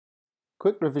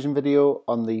Quick revision video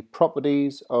on the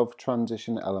properties of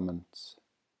transition elements.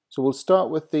 So we'll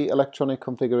start with the electronic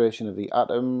configuration of the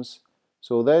atoms.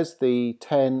 So there's the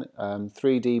 10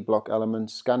 3D block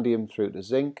elements, scandium through to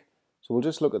zinc. So we'll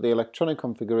just look at the electronic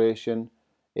configuration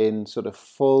in sort of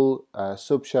full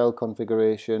subshell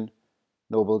configuration,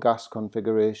 noble gas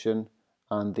configuration,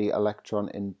 and the electron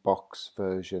in box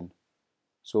version.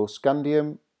 So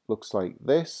scandium looks like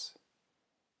this,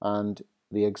 and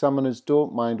the examiners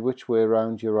don't mind which way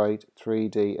around you write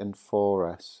 3D and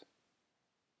 4S.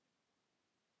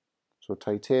 So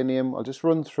titanium, I'll just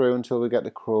run through until we get to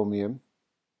chromium.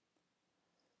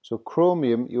 So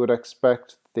chromium, you would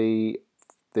expect the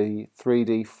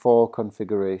 3D 4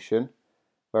 configuration,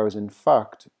 whereas in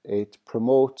fact it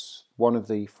promotes one of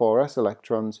the 4S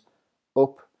electrons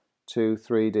up to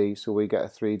 3D, so we get a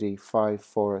 3D 5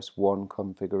 4S1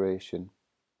 configuration.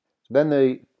 So then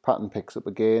the pattern picks up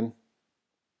again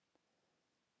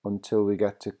until we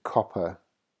get to copper,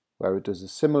 where it does a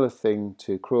similar thing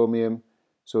to chromium.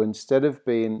 So instead of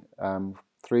being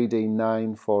 3D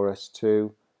 9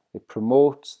 4S2, it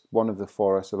promotes one of the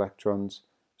 4S electrons,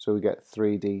 so we get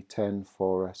 3D 10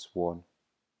 4S1.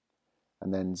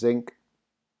 And then zinc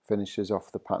finishes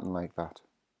off the pattern like that.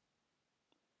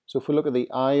 So if we look at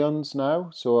the ions now,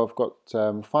 so I've got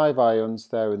 5 ions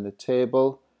there in the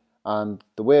table, and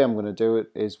the way I'm going to do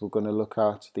it is we're going to look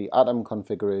at the atom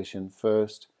configuration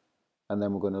first, and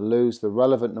then we're going to lose the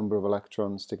relevant number of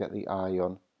electrons to get the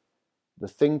ion. The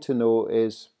thing to know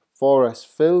is 4S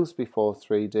fills before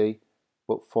 3D,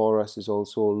 but 4S is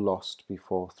also lost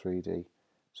before 3D.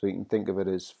 So you can think of it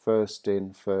as first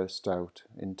in, first out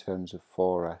in terms of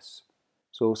 4S.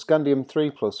 So scandium 3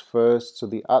 plus first, so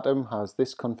the atom has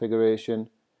this configuration.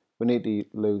 We need to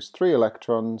lose 3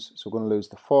 electrons, so we're going to lose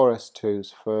the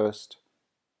 4S2s first,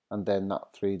 and then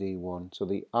that 3D1. So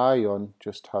the ion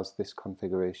just has this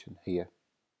configuration here.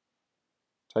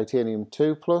 Titanium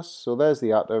 2 plus, so there's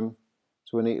the atom.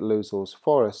 So we need to lose those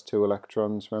 4S2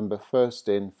 electrons. Remember, first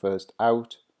in, first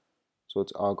out. So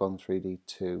it's argon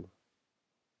 3D2.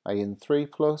 Iron 3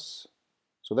 plus,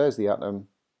 so there's the atom.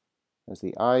 There's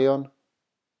the ion.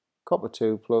 Copper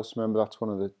 2 plus, remember that's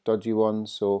one of the dodgy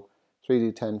ones. So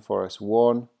 3D10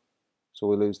 4S1. So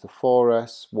we lose the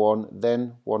 4S1,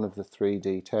 then one of the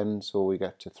 3D10, so we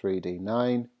get to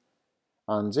 3D9.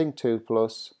 And zinc 2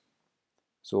 plus,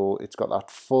 so it's got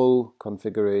that full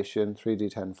configuration,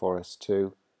 3D10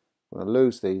 4S2. We're going to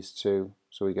lose these two,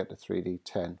 so we get to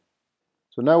 3D10.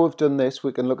 So now we've done this,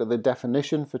 we can look at the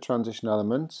definition for transition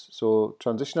elements. So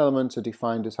transition elements are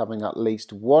defined as having at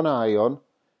least one ion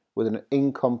with an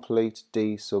incomplete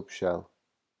D subshell.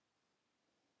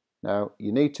 Now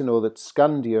you need to know that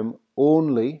scandium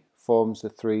only forms the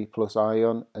 3 plus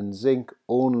ion and zinc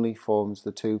only forms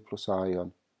the 2 plus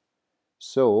ion.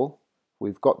 So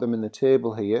we've got them in the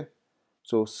table here.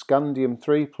 So scandium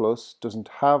 3 plus doesn't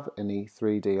have any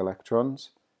 3D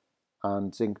electrons,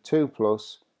 and zinc 2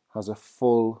 plus has a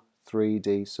full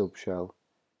 3D subshell.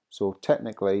 So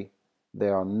technically they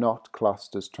are not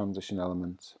classed as transition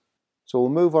elements. So we'll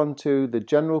move on to the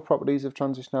general properties of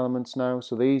transition elements now.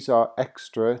 So these are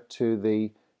extra to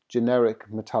the generic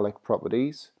metallic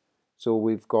properties. So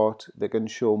we've got, they can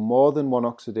show more than one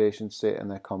oxidation state in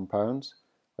their compounds,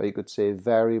 or you could say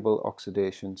variable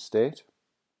oxidation state.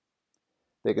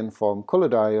 They can form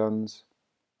coloured ions,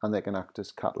 and they can act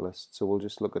as catalysts. So we'll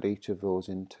just look at each of those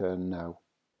in turn now.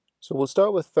 So we'll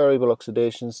start with variable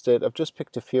oxidation state. I've just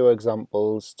picked a few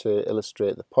examples to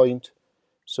illustrate the point.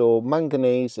 So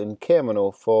manganese in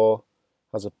KMnO4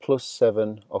 has a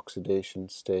 +7 oxidation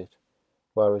state,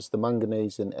 whereas the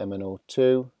manganese in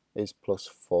MnO2 is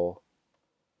 +4.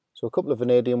 So a couple of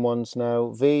vanadium ones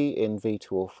now. V in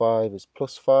V2O5 is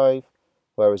 +5,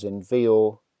 whereas in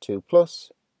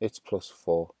VO2+, it's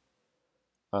 +4.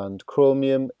 And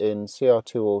chromium in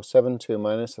Cr2O7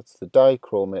 2-, that's the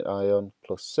dichromate ion,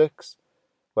 +6,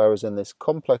 whereas in this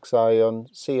complex ion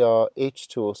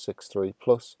CrH2O6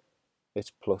 3+,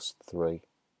 it's +3.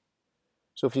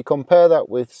 So if you compare that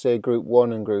with, say, group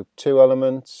 1 and group 2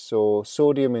 elements, so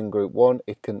sodium in group 1,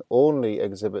 it can only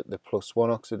exhibit the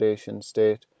 +1 oxidation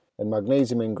state, and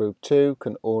magnesium in group 2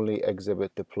 can only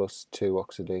exhibit the +2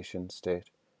 oxidation state.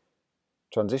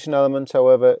 Transition elements,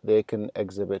 however, they can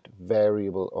exhibit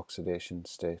variable oxidation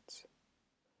states.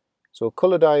 So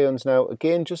coloured ions now,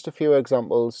 again just a few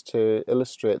examples to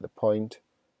illustrate the point.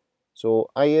 So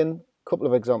iron, a couple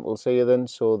of examples here then.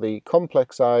 So the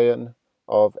complex ion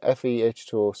of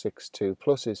FeH2O6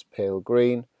 2+ is pale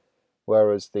green,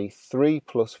 whereas the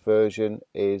 3+ version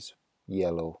is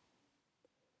yellow.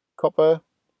 Copper,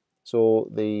 so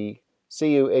the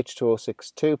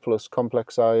CuH2O6 2+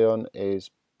 complex ion is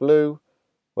blue,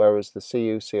 whereas the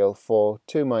CuCl4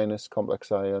 2-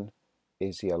 complex ion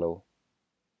is yellow.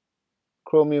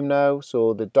 Chromium now,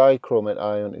 so the dichromate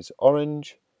ion is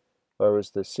orange,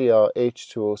 whereas the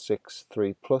CrH2O6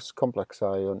 3+ complex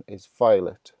ion is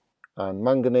violet. And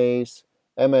manganese,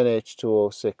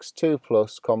 MnH2O6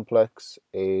 2+ complex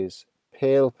is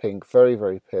pale pink, very,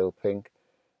 very pale pink,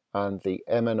 and the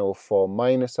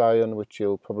MnO4- ion, which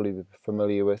you'll probably be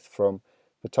familiar with from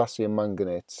potassium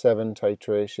manganate 7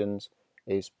 titrations,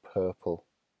 is purple.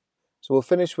 So we'll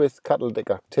finish with catalytic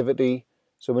activity.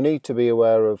 So we need to be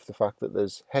aware of the fact that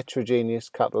there's heterogeneous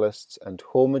catalysts and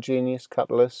homogeneous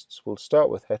catalysts. We'll start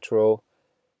with hetero.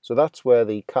 So that's where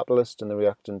the catalyst and the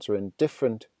reactant are in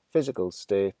different physical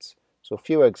states. So a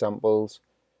few examples.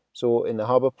 So in the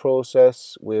Haber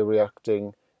process, we're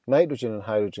reacting nitrogen and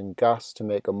hydrogen gas to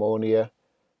make ammonia,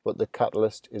 but the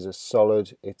catalyst is a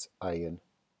solid, it's iron.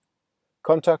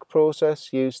 Contact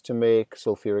process used to make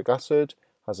sulfuric acid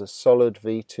has a solid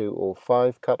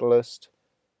V2O5 catalyst.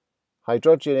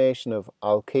 Hydrogenation of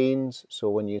alkenes, so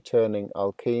when you're turning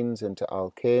alkenes into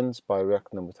alkanes by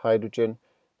reacting them with hydrogen,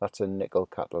 that's a nickel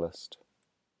catalyst.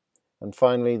 And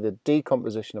finally, the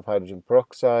decomposition of hydrogen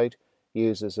peroxide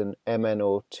uses an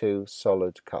MnO2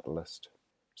 solid catalyst.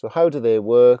 So how do they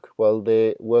work? Well,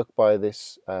 they work by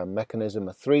this mechanism,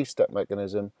 a three-step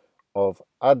mechanism of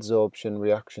adsorption,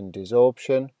 reaction,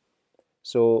 desorption.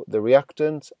 So the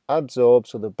reactants adsorb,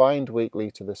 so they bind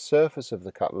weakly to the surface of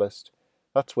the catalyst.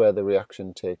 That's where the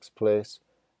reaction takes place.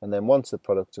 And then once the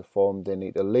products are formed, they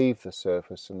need to leave the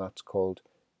surface, and that's called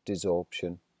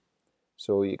desorption.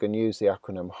 So you can use the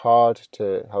acronym HARD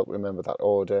to help remember that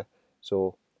order.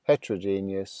 So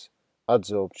heterogeneous,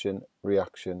 adsorption,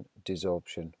 reaction,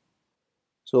 desorption.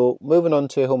 So moving on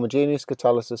to homogeneous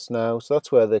catalysis now. So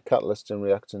that's where the catalyst and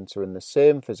reactants are in the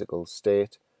same physical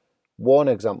state. One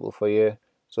example for you.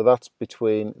 So that's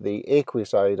between the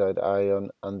aqueous iodide ion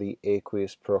and the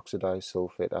aqueous peroxidized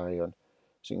sulfate ion.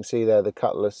 So you can see there the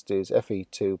catalyst is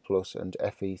Fe2+ and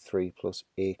Fe3+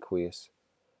 aqueous.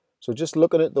 So just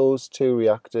looking at those two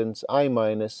reactants, I-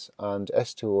 and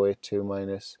S2O8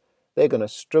 2-, they're going to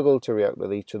struggle to react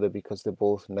with each other because they're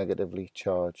both negatively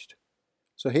charged.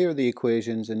 So here are the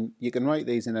equations, and you can write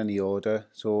these in any order.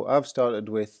 So I've started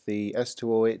with the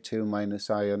S2O8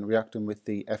 2- ion reacting with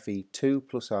the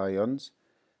Fe2+ ions,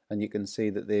 and you can see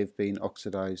that they've been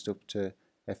oxidized up to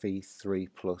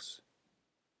Fe3+.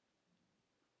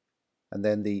 And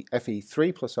then the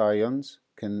Fe3+ ions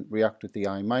can react with the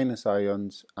I-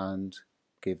 ions and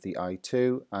give the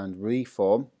I2 and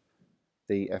reform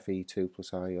the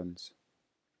Fe2+ ions.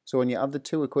 So when you add the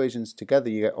two equations together,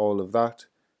 you get all of that,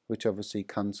 which obviously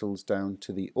cancels down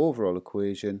to the overall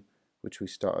equation, which we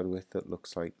started with, that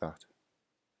looks like that.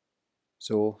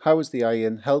 So how is the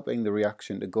iron helping the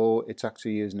reaction to go? It's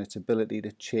actually using its ability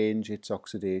to change its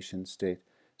oxidation state.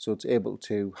 So it's able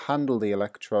to handle the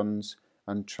electrons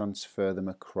and transfer them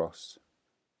across.